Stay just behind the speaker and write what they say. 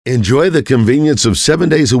Enjoy the convenience of 7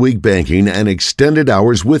 days a week banking and extended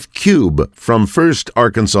hours with Cube from First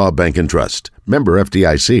Arkansas Bank and Trust. Member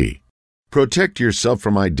FDIC. Protect yourself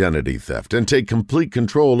from identity theft and take complete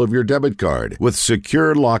control of your debit card with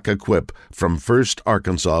Secure Lock Equip from First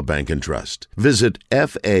Arkansas Bank and Trust. Visit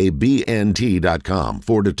FABNT.com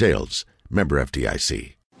for details. Member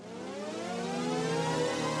FDIC.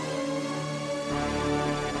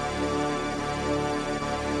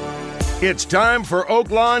 It's time for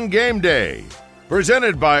Oaklawn Gameday,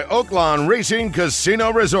 presented by Oaklawn Racing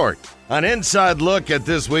Casino Resort. An inside look at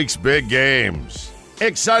this week's big games,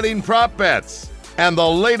 exciting prop bets, and the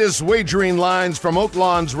latest wagering lines from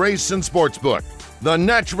Oaklawn's Race and Sportsbook, the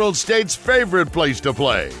natural state's favorite place to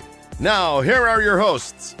play. Now, here are your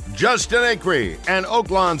hosts, Justin Acree and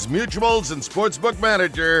Oaklawn's Mutuals and Sportsbook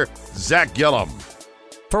Manager, Zach Gillum.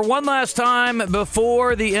 For one last time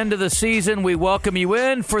before the end of the season, we welcome you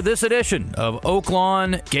in for this edition of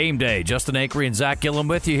Oaklawn Gameday. Justin Acree and Zach Gillum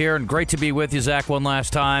with you here, and great to be with you, Zach, one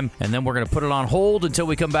last time. And then we're going to put it on hold until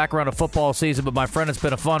we come back around to football season. But, my friend, it's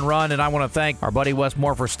been a fun run, and I want to thank our buddy Wes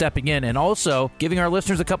Moore for stepping in and also giving our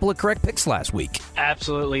listeners a couple of correct picks last week.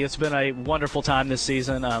 Absolutely. It's been a wonderful time this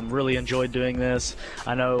season. Really enjoyed doing this.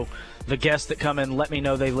 I know the guests that come in let me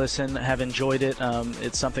know they listen, have enjoyed it.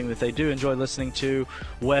 It's something that they do enjoy listening to.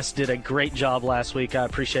 Wes did a great job last week. I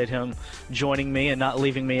appreciate him joining me and not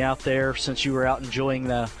leaving me out there since you were out enjoying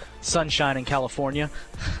the sunshine in California.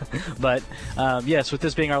 But yes, with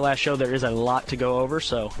this being our last show, there is a lot to go over,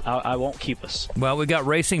 so I won't keep us. Well, we got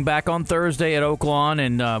racing back on Thursday at Oaklawn,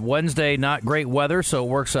 and Wednesday, not great weather, so it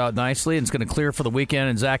works out nicely, and it's going to clear for the weekend.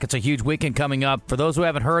 And Zach, it's a huge weekend coming up. For those who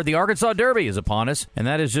haven't heard, the Arkansas Derby is upon us, and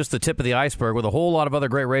that is just the tip of the iceberg with a whole lot of other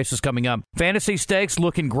great races coming up. Fantasy Stakes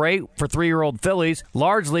looking great for 3-year-old fillies,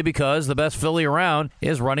 largely because the best filly around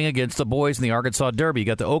is running against the boys in the Arkansas Derby. You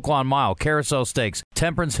got the Oaklawn Mile, Carousel Stakes,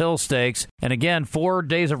 Temperance Hill Stakes, and again, 4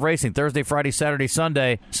 days of racing, Thursday, Friday, Saturday,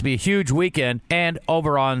 Sunday. This will be a huge weekend. And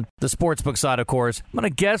over on the sportsbook side, of course, I'm going to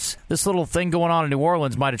guess this little thing going on in New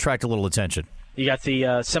Orleans might attract a little attention. You got the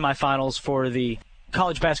semifinals for the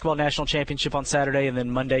College Basketball National Championship on Saturday, and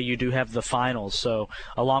then Monday you do have the finals. So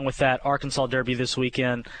along with that, Arkansas Derby this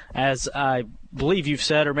weekend, as I believe you've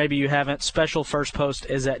said, or maybe you haven't, special first post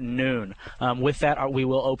is at noon. With that, we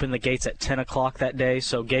will open the gates at 10 o'clock that day,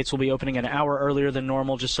 so gates will be opening an hour earlier than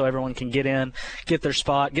normal just so everyone can get in, get their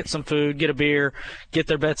spot, get some food, get a beer, get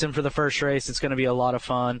their bets in for the first race. It's going to be a lot of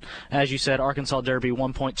fun. As you said, Arkansas Derby,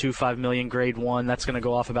 $1.25 million grade 1. That's going to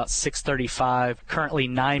go off about $635. Currently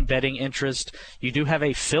 9 betting interest. You do have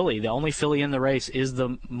a filly. The only filly in the race is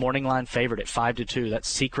the morning line favorite at 5-2. That's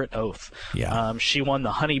Secret Oath. Yeah. She won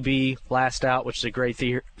the Honeybee last out, which is a great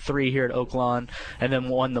 3 here at Oaklawn, and then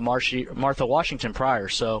won the Martha Washington prior.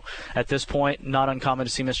 So at this point, not uncommon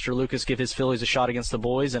to see Mr. Lucas give his fillies a shot against the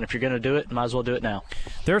boys, and if you're going to do it, might as well do it now.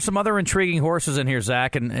 There are some other intriguing horses in here,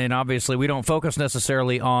 Zach, and obviously we don't focus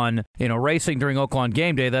necessarily on racing during Oaklawn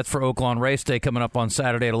Game Day. That's for Oaklawn Race Day coming up on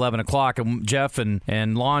Saturday at 11 o'clock, and Jeff and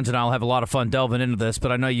Lons and I will have a lot of fun delving into this,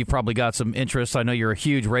 but I know you've probably got some interest. I know you're a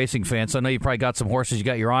huge racing fan, so I know you've probably got some horses you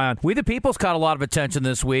got your eye on. We the People's caught a lot of attention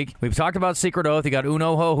this week. We've talked about Secret Oath. You got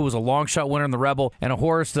Unoho, who was a long shot winner in the Rebel, and a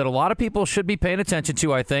horse that a lot of people should be paying attention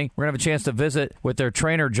to, I think. We're going to have a chance to visit with their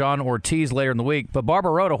trainer, John Ortiz, later in the week. But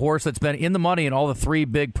Barbara Road, a horse that's been in the money in all the 3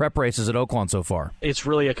 big prep races at Oaklawn so far. It's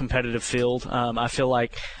really a competitive field. I feel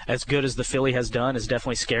like as good as the filly has done is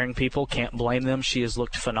definitely scaring people. Can't blame them. She has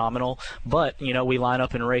looked phenomenal. But, we line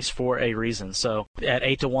up and race for a reason. So at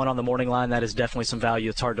 8-1 on the morning line, that is definitely some value.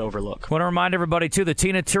 It's hard to overlook. I want to remind everybody, too, the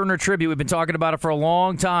Tina Turner Tribute. We've been talking about it for a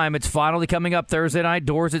long time. It's finally coming up Thursday night.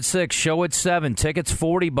 Doors at 6, show at 7. Tickets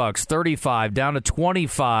 $40, $35, down to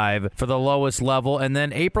 $25 for the lowest level. And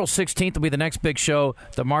then April 16th will be the next big show,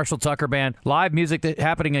 the Marshall Tucker Band. Live music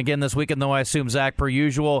happening again this weekend, though, I assume, Zach, per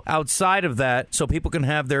usual. Outside of that, so people can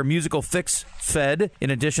have their musical fix fed in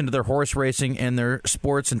addition to their horse racing and their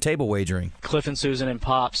sports and table wagering. Cliff and Susan and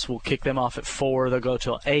Pops will kick them off at 4. They'll go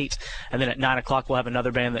till 8. And then at 9 o'clock, we'll have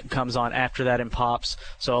another band that comes on after that in Pops.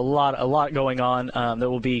 So a lot going on. There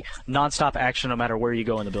will be nonstop action no matter where you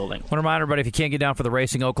go in the building. I want to remind everybody, if you can't get down for the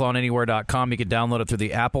racing, OaklawnAnywhere.com. You can download it through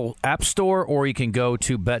the Apple App Store, or you can go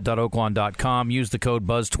to bet.oaklawn.com. Use the code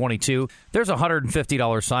BUZZ22. There's a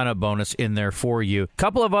 $150 sign-up bonus in there for you.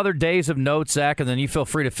 Couple of other days of notes, Zach, and then you feel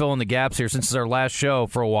free to fill in the gaps here since it's our last show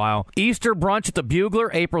for a while. Easter brunch at the Bugler,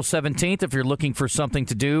 April 17th, if you're looking for something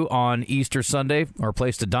to do on Easter Sunday, or a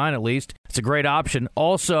place to dine at least. It's a great option.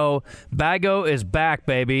 Also, Bago is back,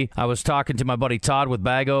 baby. I was talking to my buddy Todd with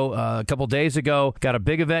Bago a couple days ago. Got a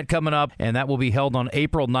big event coming up, and that will be held on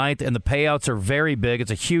April 9th, and the payouts are very big.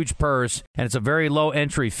 It's a huge purse, and it's a very low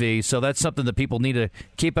entry fee, so that's something that people need to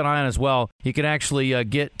keep an eye on as well. You can actually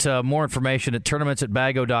get more information at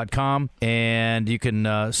tournaments@bago.com, and you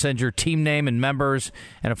can send your team name and members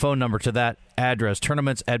and a phone number to that address,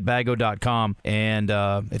 tournaments@bago.com. And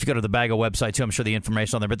if you go to the Bago website, too, I'm sure the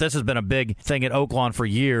information on there. But this has been a big thing at Oaklawn for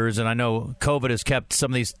years, and I know COVID has kept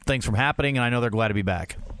some of these things from happening, and I know they're glad to be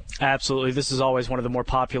back. Absolutely. This is always one of the more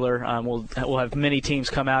popular. We'll have many teams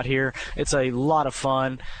come out here. It's a lot of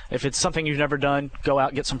fun. If it's something you've never done, go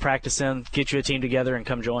out, get some practice in, get you a team together, and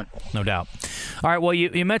come join. No doubt. All right, well,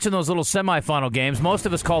 you mentioned those little semifinal games. Most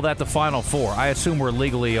of us call that the Final Four. I assume we're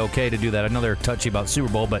legally okay to do that. I know they're touchy about Super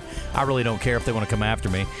Bowl, but I really don't care if they want to come after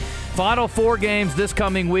me. Final four games this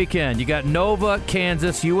coming weekend. You got Nova,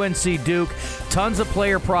 Kansas, UNC, Duke. Tons of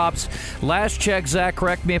player props. Last check, Zach,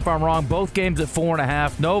 correct me if I'm wrong, both games at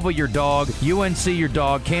 4.5. Nova, your dog. UNC, your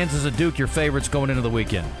dog. Kansas and Duke, your favorites going into the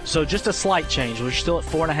weekend. So just a slight change. We're still at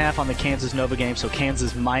 4.5 on the Kansas-Nova game, so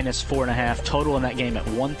Kansas minus 4.5. Total in that game at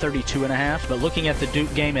 132.5. But looking at the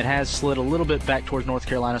Duke game, it has slid a little bit back towards North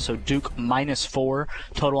Carolina, so Duke minus 4.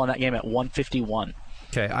 Total on that game at 151.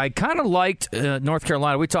 Okay, I kind of liked North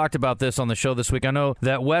Carolina. We talked about this on the show this week. I know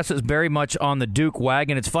that Wes is very much on the Duke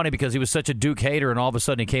wagon. It's funny because he was such a Duke hater, and all of a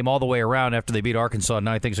sudden he came all the way around after they beat Arkansas, and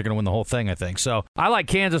now he thinks they're going to win the whole thing, I think. So I like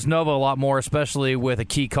Kansas-Nova a lot more, especially with a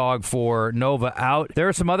key cog for Nova out. There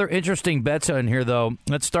are some other interesting bets in here, though.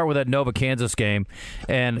 Let's start with that Nova-Kansas game,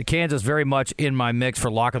 and Kansas very much in my mix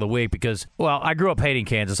for lock of the week because, well, I grew up hating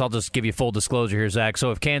Kansas. I'll just give you full disclosure here, Zach.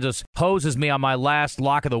 So if Kansas hoses me on my last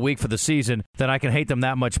lock of the week for the season, then I can hate them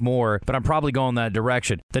that much more, but I'm probably going that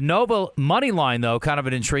direction. The Nova money line, though, kind of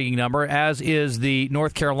an intriguing number, as is the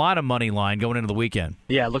North Carolina money line going into the weekend.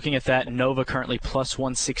 Yeah, looking at that, Nova currently plus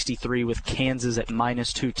 163 with Kansas at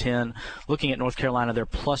minus 210. Looking at North Carolina, they're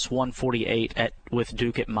plus 148 with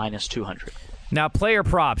Duke at minus 200. Now, player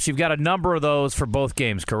props, you've got a number of those for both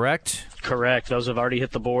games, correct? Correct. Those have already hit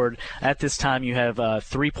the board. At this time, you have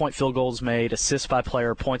 3-point field goals made, assists by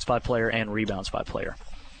player, points by player, and rebounds by player.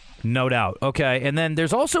 No doubt. Okay, and then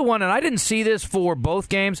there's also one, and I didn't see this for both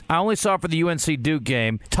games. I only saw it for the UNC-Duke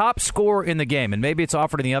game. Top score in the game, and maybe it's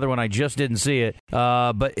offered in the other one. I just didn't see it.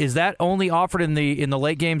 But is that only offered in the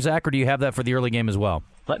late game, Zach, or do you have that for the early game as well?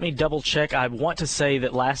 Let me double check. I want to say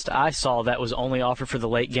that last I saw that was only offered for the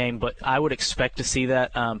late game, but I would expect to see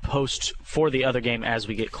that post for the other game as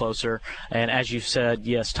we get closer. And as you said,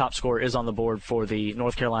 yes, top score is on the board for the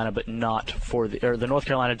North Carolina, but not for the North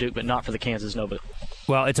Carolina Duke, but not for the Kansas Nova.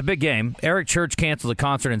 Well, it's a big game. Eric Church canceled a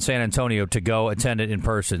concert in San Antonio to go attend it in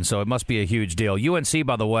person, so it must be a huge deal. UNC,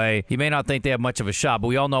 by the way, you may not think they have much of a shot, but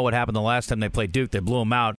we all know what happened the last time they played Duke. They blew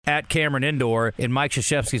them out at Cameron Indoor in Mike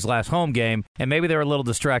Krzyzewski's last home game, and maybe they were a little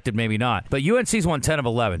distracted, maybe not. But UNC's won 10 of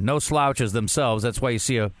 11. No slouches themselves. That's why you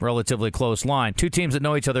see a relatively close line. Two teams that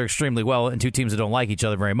know each other extremely well and two teams that don't like each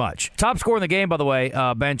other very much. Top score in the game, by the way,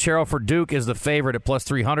 Banchero for Duke is the favorite at plus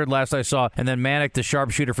 300 last I saw, and then Manick, the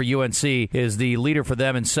sharpshooter for UNC, is the leader for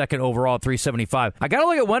them in second overall at 375. I got to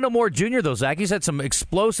look at Wendell Moore Jr., though, Zach. He's had some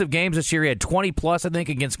explosive games this year. He had 20-plus, I think,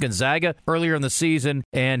 against Gonzaga earlier in the season,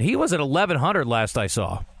 and he was at 1,100 last I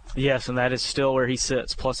saw. Yes, and that is still where he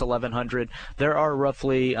sits, plus 1,100. There are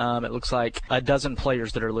roughly, it looks like, a dozen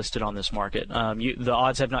players that are listed on this market. The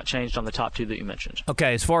odds have not changed on the top two that you mentioned.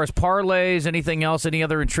 Okay, as far as parlays, anything else, any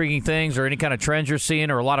other intriguing things or any kind of trends you're seeing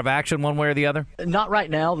or a lot of action one way or the other? Not right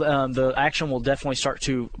now. The action will definitely start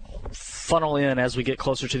to funnel in as we get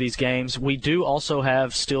closer to these games. We do also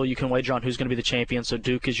have still, you can wager on who's going to be the champion. So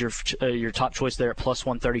Duke is your top choice there at plus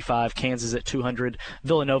 135, Kansas at 200,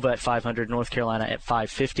 Villanova at 500, North Carolina at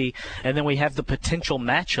 550. And then we have the potential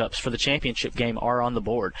matchups for the championship game are on the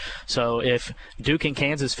board. So if Duke and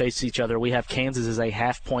Kansas face each other, we have Kansas as a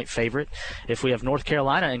half-point favorite. If we have North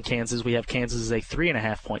Carolina and Kansas, we have Kansas as a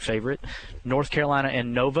 3.5-point favorite. North Carolina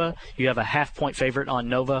and Nova, you have a half-point favorite on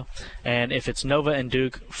Nova. And if it's Nova and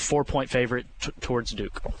Duke, 4-point favorite towards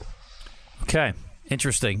Duke. Okay.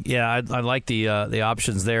 Interesting. Yeah, I like the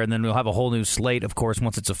options there, and then we'll have a whole new slate, of course,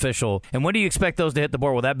 once it's official. And when do you expect those to hit the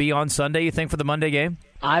board? Will that be on Sunday, you think, for the Monday game?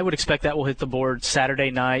 I would expect that will hit the board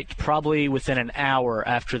Saturday night, probably within an hour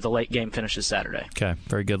after the late game finishes Saturday. Okay,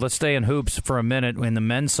 very good. Let's stay in hoops for a minute in the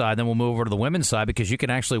men's side, then we'll move over to the women's side because you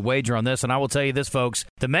can actually wager on this. And I will tell you this, folks,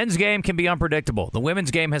 the men's game can be unpredictable. The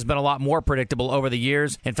women's game has been a lot more predictable over the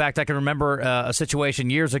years. In fact, I can remember a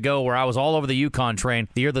situation years ago where I was all over the UConn train,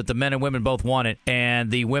 the year that the men and women both won it,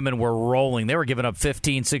 and the women were rolling. They were giving up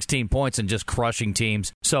 15, 16 points and just crushing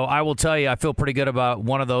teams. So I will tell you, I feel pretty good about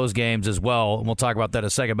one of those games as well, and we'll talk about that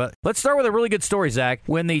a second. But let's start with a really good story, Zach.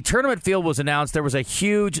 When the tournament field was announced, there was a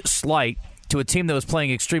huge slight to a team that was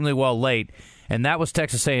playing extremely well late, and that was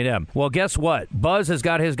Texas A&M. Well, guess what? Buzz has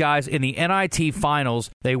got his guys in the NIT Finals.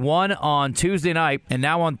 They won on Tuesday night, and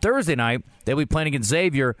now on Thursday night, they'll be playing against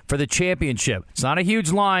Xavier for the championship. It's not a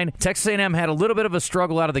huge line. Texas A&M had a little bit of a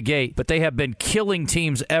struggle out of the gate, but they have been killing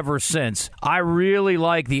teams ever since. I really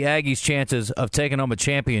like the Aggies' chances of taking home a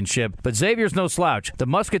championship, but Xavier's no slouch. The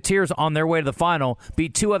Musketeers on their way to the final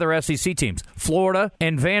beat two other SEC teams, Florida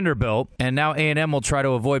and Vanderbilt, and now A&M will try to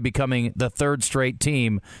avoid becoming the third straight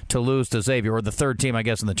team to lose to Xavier, or the third team, I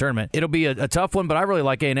guess, in the tournament. It'll be a tough one, but I really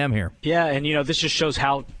like A&M here. Yeah, and this just shows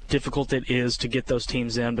how difficult it is to get those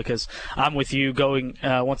teams in, because I'm with you going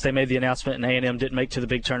once they made the announcement and A&M didn't make to the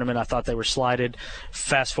big tournament, I thought they were slighted.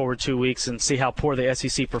 Fast forward 2 weeks and see how poor the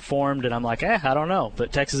SEC performed, and I'm like, I don't know.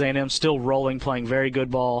 But Texas A&M still rolling, playing very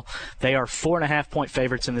good ball. They are 4.5-point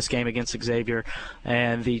favorites in this game against Xavier,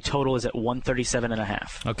 and the total is at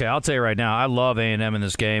 137.5. Okay, I'll tell you right now, I love A&M in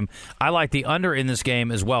this game. I like the under in this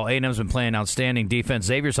game as well. A&M's been playing outstanding defense.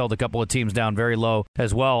 Xavier's held a couple of teams down very low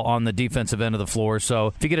as well on the defensive end of the floor. So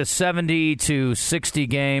if you get a 70-60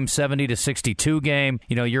 game, 70-62 game,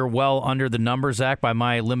 you're well under the number, Zach, by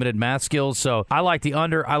my limited math skills. So I like the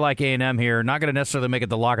under. I like A&M here. Not going to necessarily make it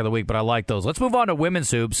the lock of the week, but I like those. Let's move on to women's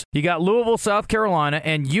hoops. You got Louisville, South Carolina,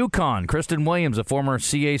 and UConn. Kristen Williams, a former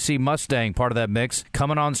CAC Mustang, part of that mix,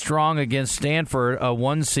 coming on strong against Stanford, a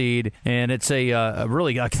 1 seed, and it's a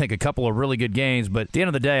really, I think, a couple of really good games. But at the end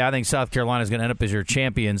of the day, I think South Carolina is going to end up as your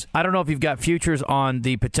champions. I don't know if you've got futures on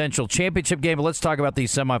the potential championship game, but let's talk about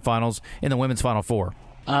these semifinals in the women's Final Four.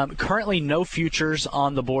 Currently no futures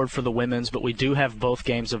on the board for the women's, but we do have both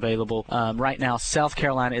games available. Right now, South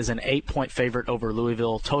Carolina is an 8-point favorite over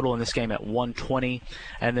Louisville, total in this game at 120.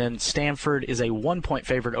 And then Stanford is a 1-point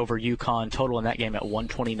favorite over UConn, total in that game at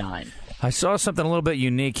 129. I saw something a little bit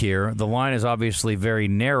unique here. The line is obviously very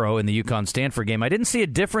narrow in the UConn-Stanford game. I didn't see a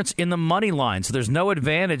difference in the money line, so there's no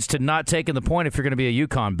advantage to not taking the point if you're going to be a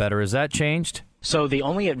UConn bettor. Has that changed? So the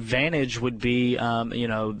only advantage would be,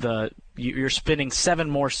 you're spending 7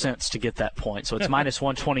 more cents to get that point. So it's minus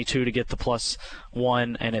 122 to get the plus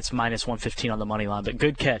 1, and it's minus 115 on the money line. But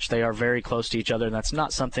good catch. They are very close to each other, and that's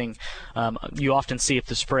not something you often see if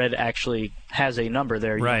the spread actually has a number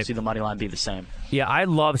there. You don't see the money line be the same. Yeah, I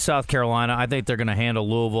love South Carolina. I think they're going to handle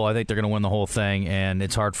Louisville. I think they're going to win the whole thing, and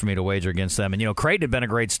it's hard for me to wager against them. And, Creighton had been a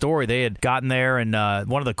great story. They had gotten there, and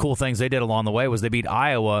one of the cool things they did along the way was they beat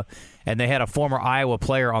Iowa, and they had a former Iowa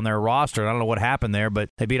player on their roster. I don't know what happened there, but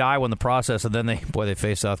they beat Iowa in the process, and then they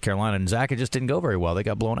faced South Carolina, and Zach, it just didn't go very well. They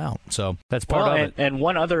got blown out. So that's part of it. And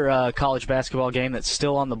one other college basketball game that's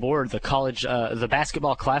still on the board, the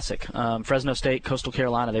Basketball Classic, Fresno State, Coastal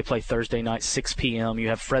Carolina. They play Thursday night, 6 p.m. You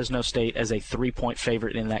have Fresno State as a 3-point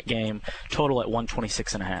favorite in that game, total at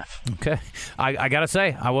 126.5. Okay. I got to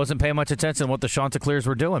say, I wasn't paying much attention to what the Chanticleers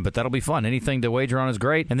were doing, but that'll be fun. Anything to wager on is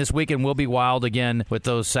great. And this weekend will be wild again with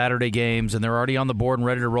those Saturday games, and they're already on the board and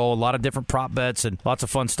ready to roll. A lot of different prop bets and lots of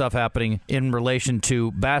fun stuff happening in relation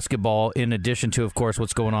to basketball, in addition to, of course,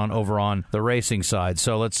 what's going on over on the racing side.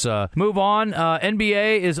 So let's move on.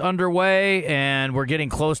 NBA is underway, and we're getting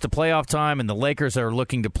close to playoff time, and the Lakers are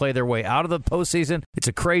looking to play their way out of the postseason. It's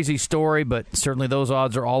a crazy story, but certainly those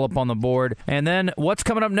odds are all up on the board. And then what's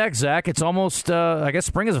coming up next, Zach? It's almost, I guess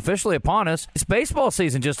spring is officially upon us. It's baseball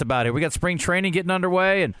season just about here. We got spring training getting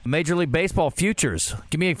underway and Major League Baseball futures.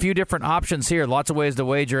 Give me a few different options here. Lots of ways to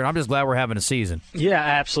wager, and I'm just glad we're having a season. Yeah,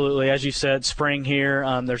 absolutely. As you said, spring here.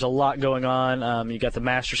 There's a lot going on. You got the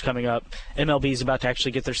Masters coming up. MLB is about to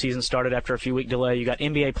actually get their season started after a few-week delay. You got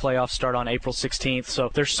NBA playoffs start on April 16th.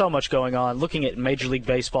 So there's so much going on. Looking at Major League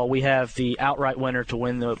Baseball, we have the outright winner to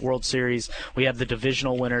win the World Series. We have the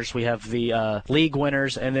divisional winners. We have the league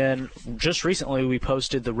winners. And then just recently we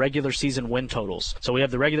posted the regular season win totals. So we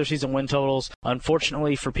have the regular season win totals.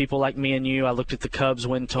 Unfortunately for people like me and you, I looked at the Cubs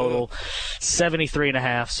win total,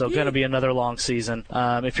 73.5. So going to be another long season.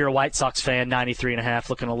 If you're a White Sox fan, 93.5,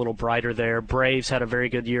 looking a little brighter there. Braves had a very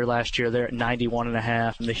good year last year. They're at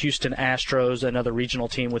 91.5. The Houston Astros, another regional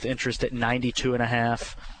team with interest, at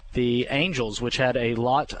 92.5. The Angels, which had a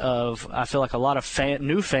lot of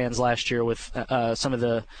new fans last year with some of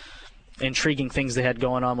the intriguing things they had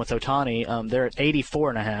going on with Ohtani, they're at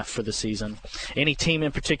 84.5 for the season. Any team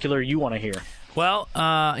in particular you want to hear? Well,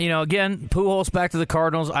 again, Pujols back to the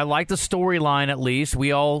Cardinals. I like the storyline at least.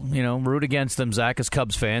 We all, root against them, Zach, as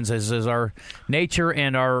Cubs fans, as is our nature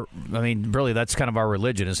and really that's kind of our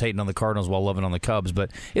religion, is hating on the Cardinals while loving on the Cubs.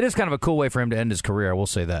 But it is kind of a cool way for him to end his career, I will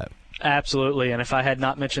say that. Absolutely, and if I had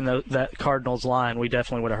not mentioned that Cardinals line, we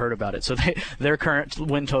definitely would have heard about it. So their current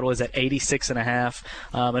win total is at 86.5.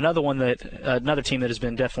 Another team that has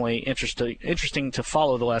been definitely interesting to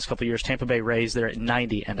follow the last couple of years, Tampa Bay Rays, they're at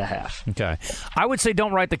 90.5. Okay. I would say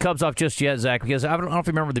don't write the Cubs off just yet, Zach, because I don't know if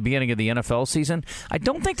you remember the beginning of the NFL season. I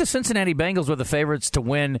don't think the Cincinnati Bengals were the favorites to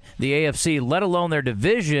win the AFC, let alone their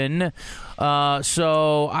division.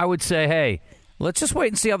 So I would say, hey, let's just wait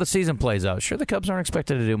and see how the season plays out. Sure, the Cubs aren't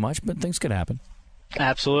expected to do much, but things could happen.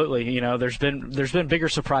 Absolutely. There's been bigger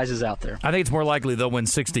surprises out there. I think it's more likely they'll win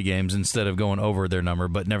 60 games instead of going over their number,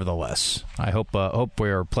 but nevertheless, I hope we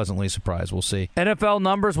are pleasantly surprised. We'll see. NFL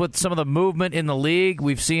numbers with some of the movement in the league.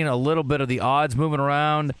 We've seen a little bit of the odds moving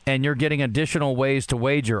around, and you're getting additional ways to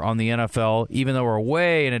wager on the NFL, even though we're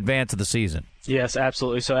way in advance of the season. Yes,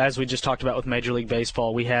 absolutely. So as we just talked about with Major League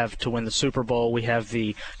Baseball, we have to win the Super Bowl. We have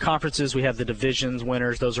the conferences. We have the divisions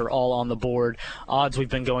winners. Those are all on the board. Odds we've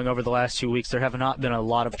been going over the last 2 weeks. There have not been a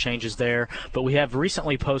lot of changes there, but we have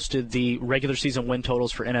recently posted the regular season win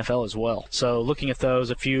totals for NFL as well. So looking at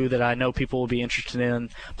those, a few that I know people will be interested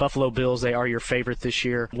in. Buffalo Bills, they are your favorite this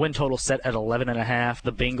year. Win total set at 11.5.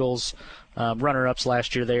 The Bengals, runner-ups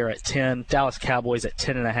last year, they are at 10. Dallas Cowboys at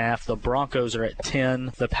 10.5. The Broncos are at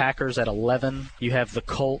 10. The Packers at 11. You have the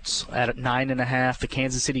Colts at 9.5. The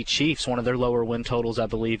Kansas City Chiefs, one of their lower win totals, I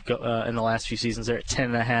believe, in the last few seasons, they're at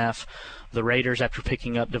 10.5. The Raiders, after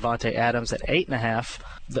picking up Devontae Adams, at 8.5.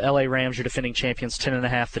 The LA Rams, your defending champions,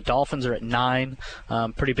 10.5. The Dolphins are at 9.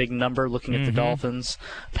 Pretty big number looking at the Dolphins.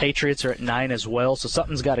 Patriots are at 9 as well, so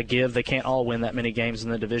something's got to give. They can't all win that many games in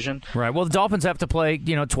the division. Right. Well, the Dolphins have to play,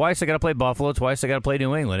 twice. They got to play Buffalo. Twice they got to play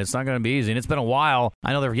New England. It's not going to be easy. And it's been a while.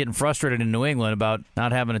 I know they're getting frustrated in New England about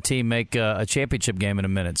not having a team make a championship game in a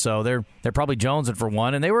minute. So they're probably jonesing for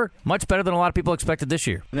one, and they were much better than a lot of people expected this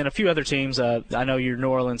year. And then a few other teams. I know your New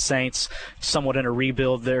Orleans Saints, somewhat in a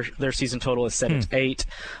rebuild. Their season total is set at 8.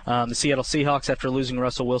 The Seattle Seahawks, after losing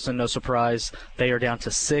Russell Wilson, no surprise, they are down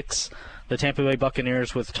to 6. The Tampa Bay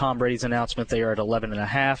Buccaneers, with Tom Brady's announcement, they are at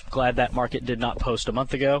 11.5. Glad that market did not post a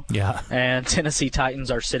month ago. Yeah. And Tennessee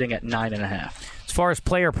Titans are sitting at 9.5. As far as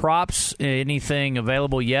player props, anything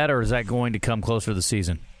available yet, or is that going to come closer to the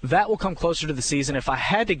season? That will come closer to the season. If I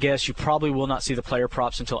had to guess, you probably will not see the player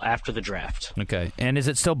props until after the draft. Okay. And is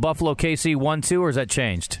it still Buffalo KC 1-2, or has that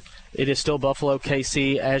changed? It is still Buffalo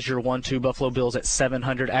KC as your 1-2. Buffalo Bills at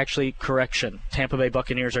 700. Actually, correction. Tampa Bay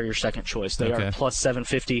Buccaneers are your second choice. They are plus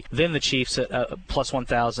 750. Then the Chiefs at plus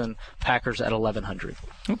 1,000. Packers at 1,100.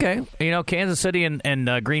 Okay. Kansas City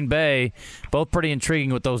and Green Bay, both pretty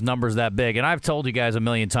intriguing with those numbers that big. And I've told you guys a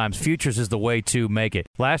million times, futures is the way to make it.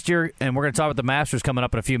 Last year, and we're going to talk about the Masters coming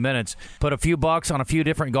up in a few minutes, put a few bucks on a few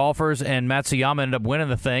different golfers, and Matsuyama ended up winning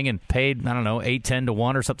the thing and paid, 8-10 to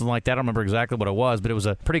 1 or something like that. I don't remember exactly what it was, but it was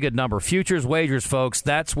a pretty good number. Futures, wagers, folks,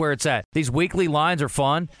 that's where it's at. These weekly lines are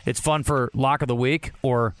fun. It's fun for lock of the week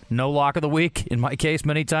or no lock of the week, in my case,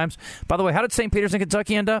 many times. By the way, how did St. Peter's in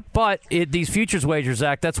Kentucky end up? But these futures wagers,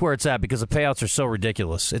 Zach, that's where it's at because the payouts are so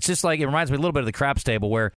ridiculous. It's just like, it reminds me a little bit of the craps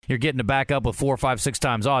table where you're getting to back up with 4, 5, 6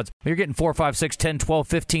 times odds. You're getting 4, 5, 6, 10, 12,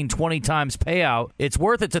 15, 20 times payout. It's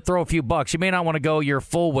worth it to throw a few bucks. You may not want to go your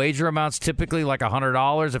full wager amounts, typically like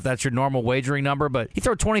 $100 if that's your normal wagering number, but you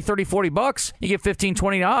throw 20, 30, 40 bucks, you get 15,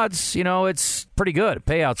 20 odds, it's pretty good.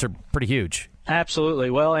 Payouts are pretty huge.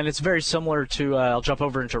 Absolutely. Well, and it's very similar to, I'll jump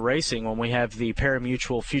over into racing when we have the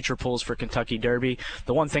pari-mutuel future pools for Kentucky Derby.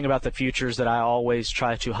 The one thing about the futures that I always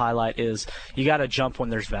try to highlight is you got to jump when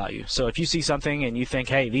there's value. So if you see something and you think,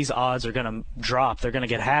 hey, these odds are going to drop, they're going to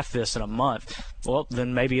get half this in a month, well,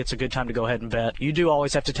 then maybe it's a good time to go ahead and bet. You do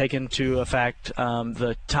always have to take into effect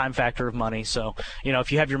the time factor of money. So,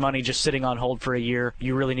 if you have your money just sitting on hold for a year,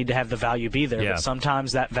 you really need to have the value be there. Yeah. But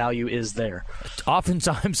sometimes that value is there.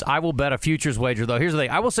 Oftentimes, I will bet a futures wager, though. Here's the thing.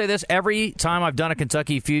 I will say this. Every time I've done a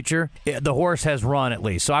Kentucky future, the horse has run at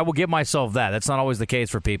least. So I will give myself that. That's not always the case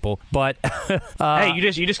for people. But hey,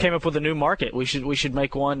 you just came up with a new market. We should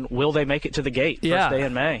make one. Will they make it to the gate first day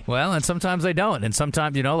in May? Well, and sometimes they don't. And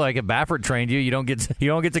sometimes, like if Baffert trained you don't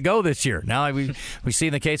get to go this year. Now we see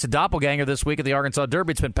in the case of Doppelganger this week at the Arkansas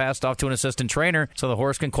Derby, it's been passed off to an assistant trainer so the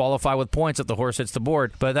horse can qualify with points if the horse hits the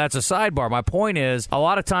board. But that's a sidebar. My point is, a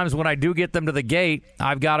lot of times when I do get them to the gate,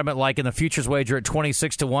 I've got them at in the futures wager at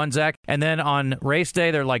 26 to 1, Zach, and then on race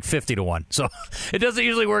day they're 50 to 1. So it doesn't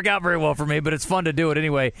usually work out very well for me, but it's fun to do it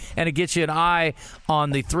anyway, and it gets you an eye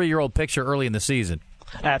on the 3-year-old picture early in the season.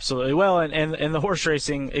 Absolutely. Well, and the horse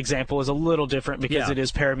racing example is a little different because it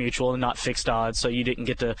is pari-mutuel and not fixed odds, so you didn't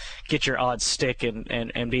get to get your odds stick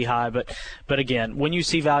and be high. But again, when you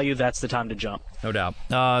see value, that's the time to jump. No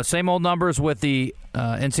doubt. Same old numbers with the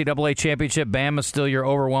NCAA championship. Bama's still your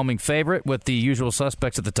overwhelming favorite with the usual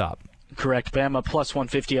suspects at the top. Correct. Bama plus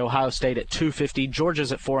 150, Ohio State at 250,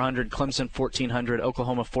 Georgia's at 400, Clemson 1400,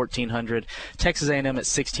 Oklahoma 1400, Texas A&M at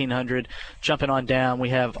 1600. Jumping on down, we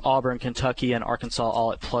have Auburn, Kentucky, and Arkansas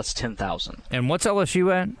all at plus 10,000. And what's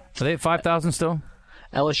LSU at? Are they at 5,000 still?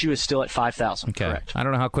 LSU is still at 5,000. Okay. Correct. I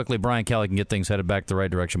don't know how quickly Brian Kelly can get things headed back the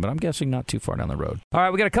right direction, but I'm guessing not too far down the road. All right,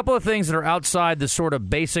 we got a couple of things that are outside the sort of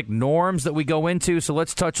basic norms that we go into, so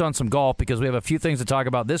let's touch on some golf because we have a few things to talk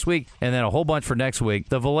about this week and then a whole bunch for next week.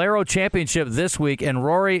 The Valero Championship this week, and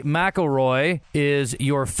Rory McIlroy is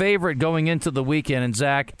your favorite going into the weekend. And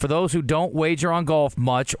Zach, for those who don't wager on golf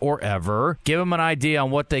much or ever, give them an idea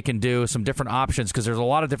on what they can do, some different options, because there's a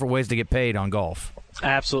lot of different ways to get paid on golf.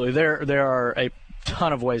 Absolutely. There are a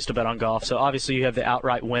ton of ways to bet on golf. So obviously you have the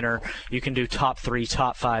outright winner. You can do top 3,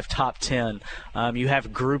 top 5, top 10. You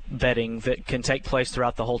have group betting that can take place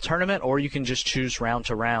throughout the whole tournament, or you can just choose round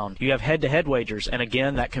to round. You have head-to-head wagers, and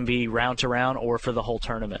again, that can be round to round or for the whole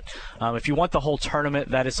tournament. If you want the whole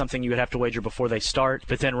tournament, that is something you would have to wager before they start,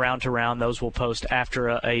 but then round to round, those will post after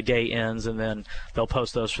a day ends, and then they'll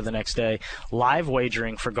post those for the next day. Live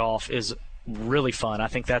wagering for golf is really fun. I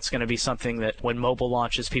think that's going to be something that when mobile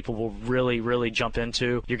launches, people will really jump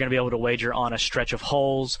into. You're going to be able to wager on a stretch of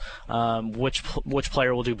holes, which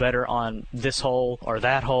player will do better on this hole or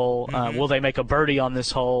that hole. Will they make a birdie on this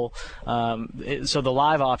hole? So the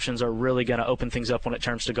live options are really going to open things up when it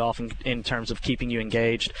comes to golf in terms of keeping you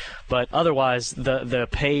engaged. But otherwise, the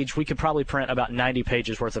page, we could probably print about 90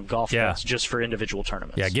 pages worth of golf bets just for individual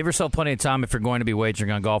tournaments. Yeah, give yourself plenty of time if you're going to be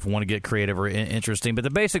wagering on golf and want to get creative or interesting. But the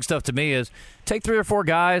basic stuff to me is take 3 or 4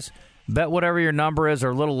 guys, bet whatever your number is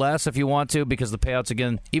or a little less if you want to, because the payouts,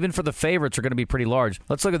 again, even for the favorites, are going to be pretty large.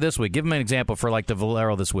 Let's look at this week. Give them an example for like the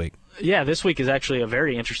Valero this week. Yeah, this week is actually a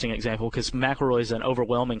very interesting example because McIlroy is an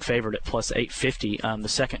overwhelming favorite at plus 850. The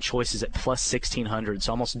second choice is at plus 1,600,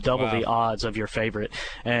 so almost double the odds of your favorite.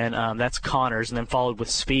 And that's Connors, and then followed with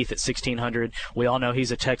Spieth at 1,600. We all know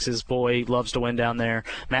he's a Texas boy, loves to win down there.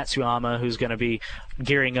 Matsuyama, who's going to be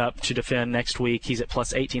gearing up to defend next week, he's at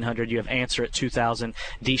plus 1,800. You have Answer at 2,000,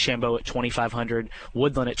 DeChambeau at 2,500,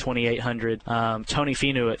 Woodland at 2,800, Tony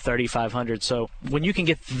Finau at 3,500. So when you can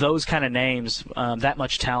get those kind of names, that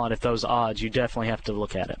much talent at those odds, you definitely have to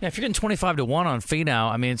look at it. Yeah, if you're getting 25 to 1 on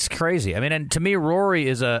Finau, I mean, it's crazy. I mean, and to me, Rory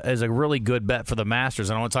is a really good bet for the Masters,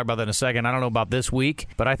 and I want to talk about that in a second. I don't know about this week,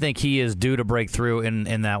 but I think he is due to break through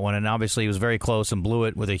in that one, and obviously he was very close and blew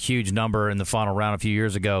it with a huge number in the final round a few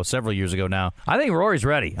years ago, several years ago now. I think Rory's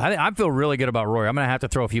ready. I feel really good about Rory. I'm going to have to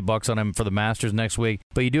throw a few bucks on him for the Masters next week,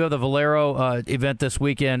 but you do have the Valero event this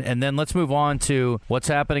weekend, and then let's move on to what's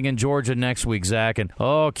happening in Georgia next week, Zach, and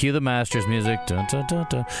cue the Masters music. Dun, dun, dun,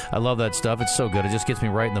 dun. I love that stuff. It's so good. It just gets me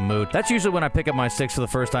right in the mood. That's usually when I pick up my sticks for the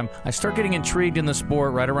first time. I start getting intrigued in the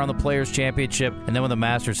sport right around the Players' Championship, and then when the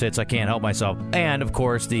Masters hits, I can't help myself. And, of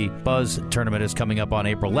course, the Buzz Tournament is coming up on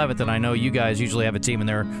April 11th, and I know you guys usually have a team in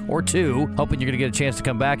there or two, hoping you're going to get a chance to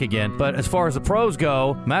come back again. But as far as the pros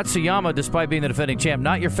go, Matsuyama, despite being the defending champ,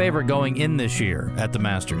 not your favorite going in this year at the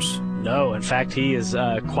Masters. No, in fact, he is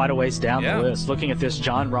quite a ways down the list. Looking at this,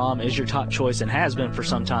 Jon Rahm is your top choice and has been for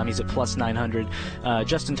some time. He's at plus 900.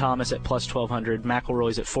 Justin Thomas at plus 1,200.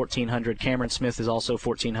 McIlroy's at 1,400. Cameron Smith is also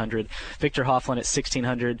 1,400. Victor Hovland at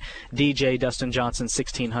 1,600. DJ Dustin Johnson,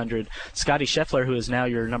 1,600. Scotty Scheffler, who is now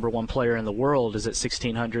your number one player in the world, is at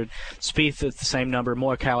 1,600. Spieth at the same number.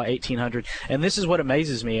 Morikawa, 1,800. And this is what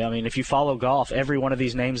amazes me. I mean, if you follow golf, every one of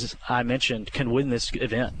these names I mentioned can win this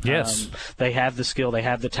event. Yes. They have the skill. They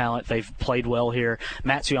have the talent. They've played well here.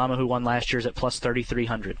 Matsuyama, who won last year, is at plus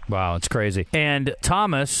 3,300. Wow, it's crazy. And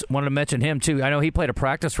Thomas, wanted to mention him too. I know he played a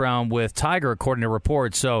practice round with Tiger, according to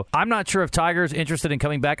reports. So I'm not sure if Tiger's interested in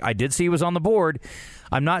coming back. I did see he was on the board.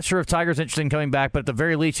 I'm not sure if Tiger's interested in coming back, but at the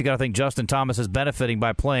very least, you got to think Justin Thomas is benefiting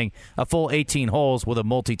by playing a full 18 holes with a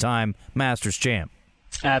multi-time Masters champ.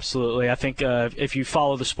 Absolutely. I think if you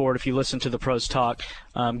follow the sport, if you listen to the pros talk,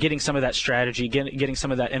 getting some of that strategy, getting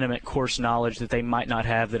some of that intimate course knowledge that they might not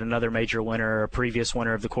have that another major winner or a previous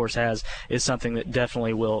winner of the course has is something that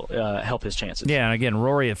definitely will help his chances. Yeah, and again,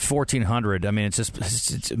 Rory at 1,400. I mean,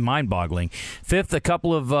 it's mind-boggling. Fifth, a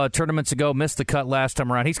couple of tournaments ago, missed the cut last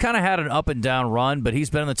time around. He's kind of had an up-and-down run, but he's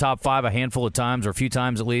been in the top 5 a handful of times, or a few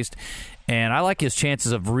times at least. And I like his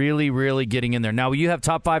chances of really, really getting in there. Now, will you have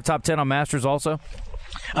top 5, top 10 on Masters also?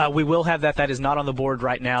 We will have that. That is not on the board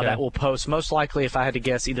right now. Okay. That will post most likely, if I had to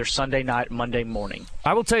guess, either Sunday night or Monday morning.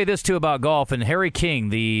 I will tell you this, too, about golf. And Harry King,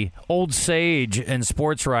 the old sage and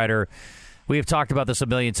sports writer, we have talked about this a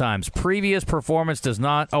million times. Previous performance does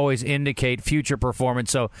not always indicate future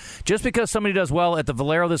performance. So just because somebody does well at the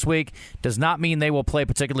Valero this week does not mean they will play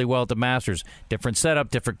particularly well at the Masters. Different setup,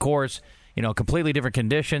 different course. completely different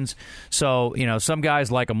conditions. So, some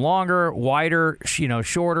guys like them longer, wider,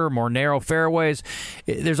 shorter, more narrow fairways.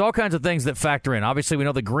 There's all kinds of things that factor in. Obviously, we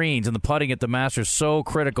know the greens and the putting at the Masters so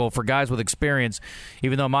critical for guys with experience,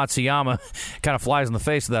 even though Matsuyama kind of flies in the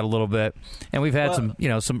face of that a little bit. And we've had some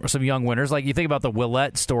young winners. Like you think about the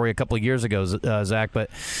Willett story a couple of years ago, Zach. But,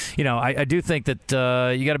 I do think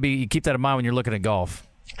that you keep that in mind when you're looking at golf.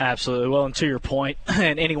 Absolutely. Well, and to your point,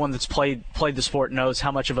 and anyone that's played the sport knows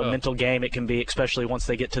how much of a mental game it can be, especially once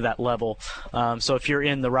they get to that level. So if you're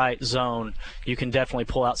in the right zone, you can definitely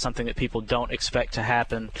pull out something that people don't expect to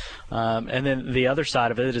happen. And then the other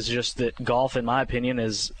side of it is just that golf, in my opinion,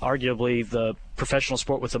 is arguably the professional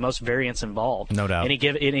sport with the most variance involved. No doubt.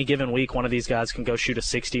 Any given week, one of these guys can go shoot a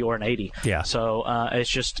 60 or an 80. Yeah. So it's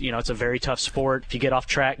just, it's a very tough sport. If you get off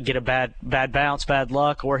track, get a bad bounce, bad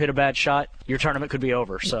luck, or hit a bad shot, your tournament could be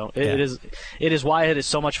over. So it is why it is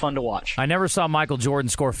so much fun to watch. I never saw Michael Jordan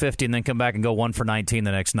score 50 and then come back and go 1 for 19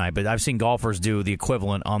 the next night, but I've seen golfers do the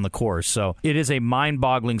equivalent on the course. So it is a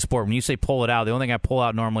mind-boggling sport. When you say pull it out, the only thing I pull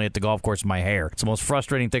out normally at the golf course is my hair. It's the most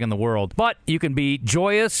frustrating thing in the world. But you can be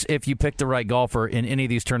joyous if you pick the right golfer in any of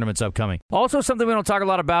these tournaments upcoming. Also, something we don't talk a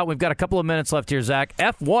lot about, we've got a couple of minutes left here, Zach,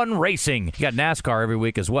 F1 racing. You got NASCAR every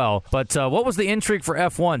week as well. But what was the intrigue for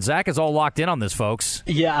F1? Zach is all locked in on this, folks.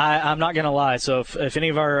 Yeah, I'm not going to lie. So if any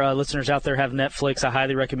of our listeners out there have Netflix, I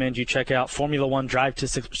highly recommend you check out Formula One Drive to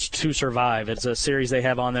Survive. It's a series they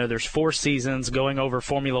have on there. There's 4 seasons going over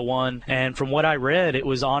Formula One. And from what I read, it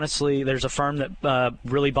was honestly, there's a firm that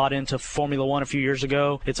really bought into Formula One a few years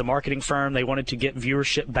ago. It's a marketing firm. They wanted to get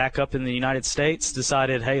viewership back up in the United States.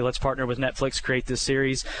 Decided, hey, let's partner with Netflix, create this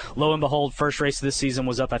series. Lo and behold, first race of this season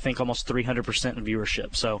was up, I think, almost 300% in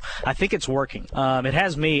viewership. So I think it's working. It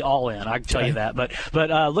has me all in, I can tell you that. But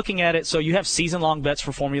looking at it, so you have season-long bets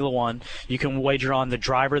for Formula One. You can wager on the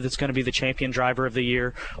driver that's going to be the champion driver of the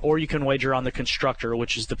year, or you can wager on the constructor,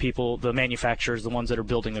 which is the manufacturers, the ones that are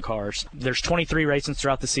building the cars. There's 23 races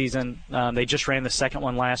throughout the season. They just ran the second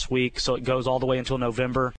one last week, so it goes all the way until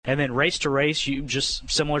November. And then race to race, you just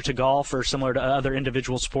similar to golf or similar to other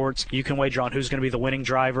individual sports, you can wager on who's going to be the winning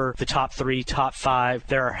driver, the top 3, top 5.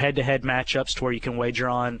 There are head-to-head matchups to where you can wager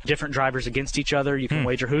on different drivers against each other. You can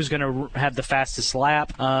wager who's going to have the fastest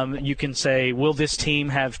lap. You can say, will this team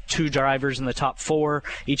have 2 drivers in the top 4?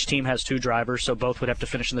 Each team has 2 drivers, so both would have to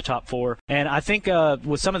finish in the top 4. And I think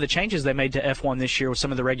with some of the changes they made to F1 this year, with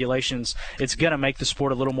some of the regulations, it's going to make the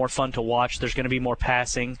sport a little more fun to watch. There's going to be more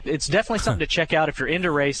passing. It's definitely something to check out if you're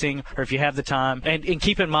into racing or if you have the time. And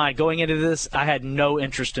keep in mind, going into this, I had no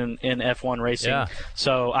interest in F1 racing. Yeah.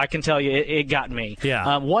 So I can tell you it got me.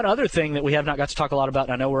 Yeah. One other thing that we have not got to talk a lot about,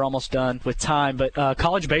 and I know we're almost done with time, but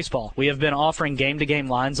college baseball. We have been offering game-to-game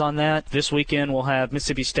lines on that. This weekend we'll have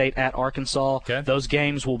Mississippi State at Arkansas. Okay. Those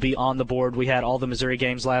games will be on the board. We had all the Missouri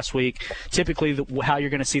games last week. Typically, how you're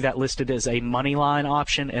going to see that listed is a money line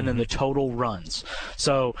option and then the total runs.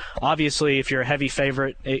 So obviously, if you're a heavy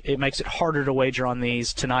favorite, it makes it harder to wager on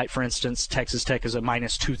these. Tonight, for instance, Texas Tech is a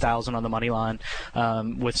minus 2,000 on the money line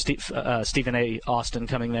with Stephen A. Austin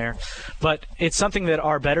coming there. But it's something that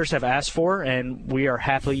our bettors have asked for, and we are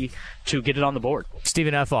happy to get it on the board.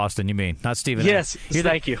 Stephen F. Austin, you mean, not Stephen Yes, A.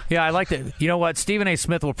 Thank you. Yeah, I like that. You know what? Stephen A.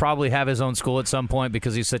 Smith will probably have his own school at some point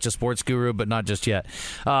because he's such a sports guru, but not just yet.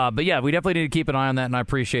 But yeah, we definitely need to keep an eye on that, and I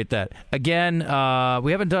appreciate that. Again,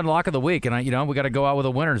 we haven't done Lock of the Week, and we got to go out with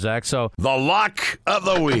a winner, Zach. So The Lock of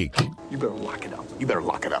the Week. You better lock it up. You better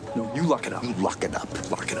lock it up. No, you lock it up. You lock it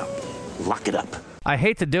up. Lock it up. Lock it up. I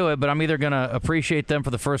hate to do it, but I'm either going to appreciate them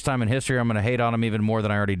for the first time in history, or I'm going to hate on them even more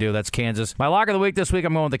than I already do. That's Kansas. My Lock of the Week this week,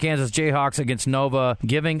 I'm going with the Kansas Jayhawks against Nova,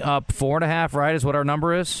 giving up 4.5, right, is what our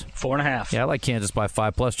number is? 4.5. Yeah, I like Kansas by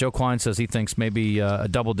 5+. Joe Klein says he thinks maybe a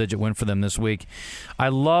double-digit win for them this week. I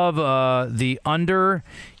love the under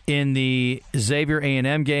in the Xavier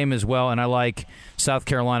A&M game as well, and I like South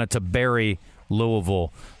Carolina to bury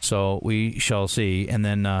Louisville. So we shall see. And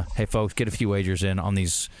then, hey, folks, get a few wagers in on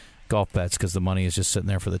these golf bets because the money is just sitting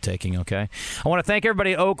there for the taking, okay? I want to thank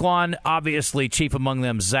everybody at Oaklawn, obviously chief among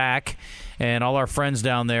them, Zach, and all our friends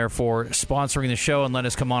down there for sponsoring the show and letting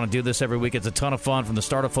us come on and do this every week. It's a ton of fun from the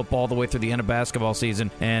start of football all the way through the end of basketball season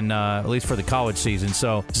and at least for the college season.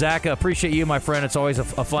 So, Zach, appreciate you, my friend. It's always a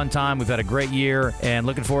fun time. We've had a great year and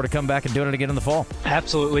looking forward to coming back and doing it again in the fall.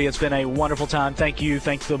 Absolutely. It's been a wonderful time. Thank you.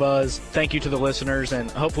 Thanks to the Buzz. Thank you to the listeners, and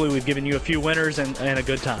hopefully we've given you a few winners and a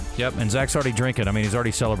good time. Yep, and Zach's already drinking. I mean, he's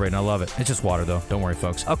already celebrating. love it. It's just water, though. Don't worry,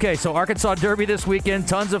 folks. Okay, so Arkansas Derby this weekend.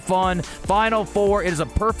 Tons of fun. Final four. It is a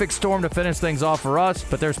perfect storm to finish things off for us,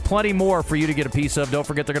 but there's plenty more for you to get a piece of. Don't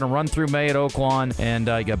forget they're going to run through May at Oaklawn, and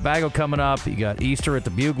you got Bagel coming up. You got Easter at the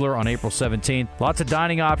Bugler on April 17th. Lots of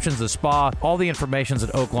dining options, the spa. All the information's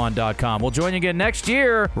at oaklawn.com. We'll join you again next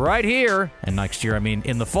year, right here, and next year, I mean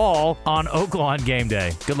in the fall, on Oaklawn Game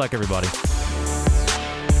Day. Good luck, everybody.